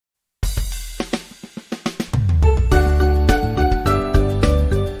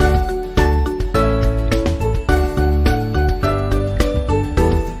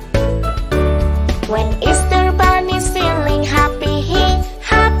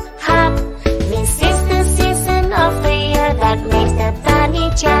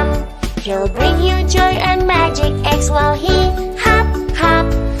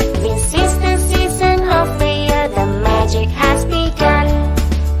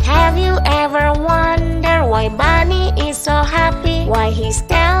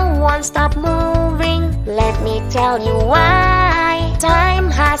tell you why. Time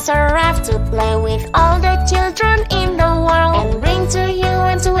has arrived to play with all the children in the world and bring to you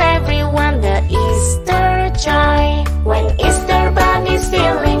and to everyone the Easter joy. When Easter Bunny's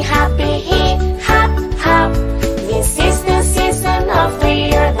feeling happy, he hop, hop. This is the season of the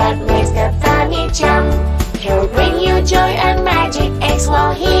year that makes the bunny jump. He'll bring you joy and magic eggs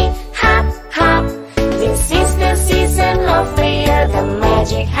while he hop, hop. This is the season of the year, the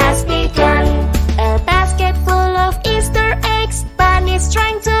magic has begun. A basket full of Easter eggs, Bunny's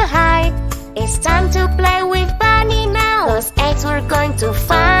trying to hide. It's time to play with Bunny now. Those eggs we're going to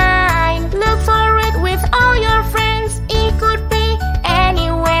find. Look for it with all your friends. It could be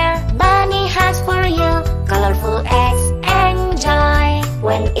anywhere. Bunny has for you colorful eggs and joy.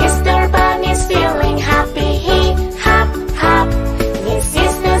 When Easter Bunny's feeling happy, he hop, hop. This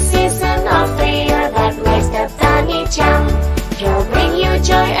is the season of the year that makes the bunny jump. He'll bring you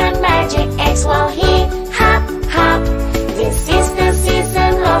joy and magic eggs while he hop, hop. This is the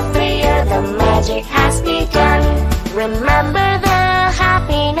season of the year, the magic has begun. Remember, the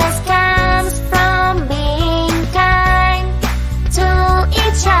happiness comes from being kind to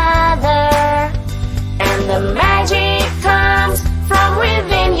each other, and the magic comes from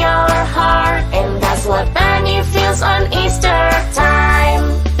within your heart, and that's what Bunny feels on Easter time.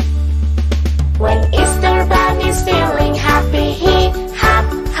 When Easter Bunny's feeling happy, he hop,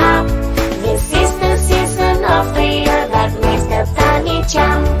 hop. This is the season of the year that makes the bunny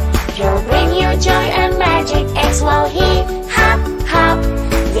jump. He'll bring you joy and magic eggs while he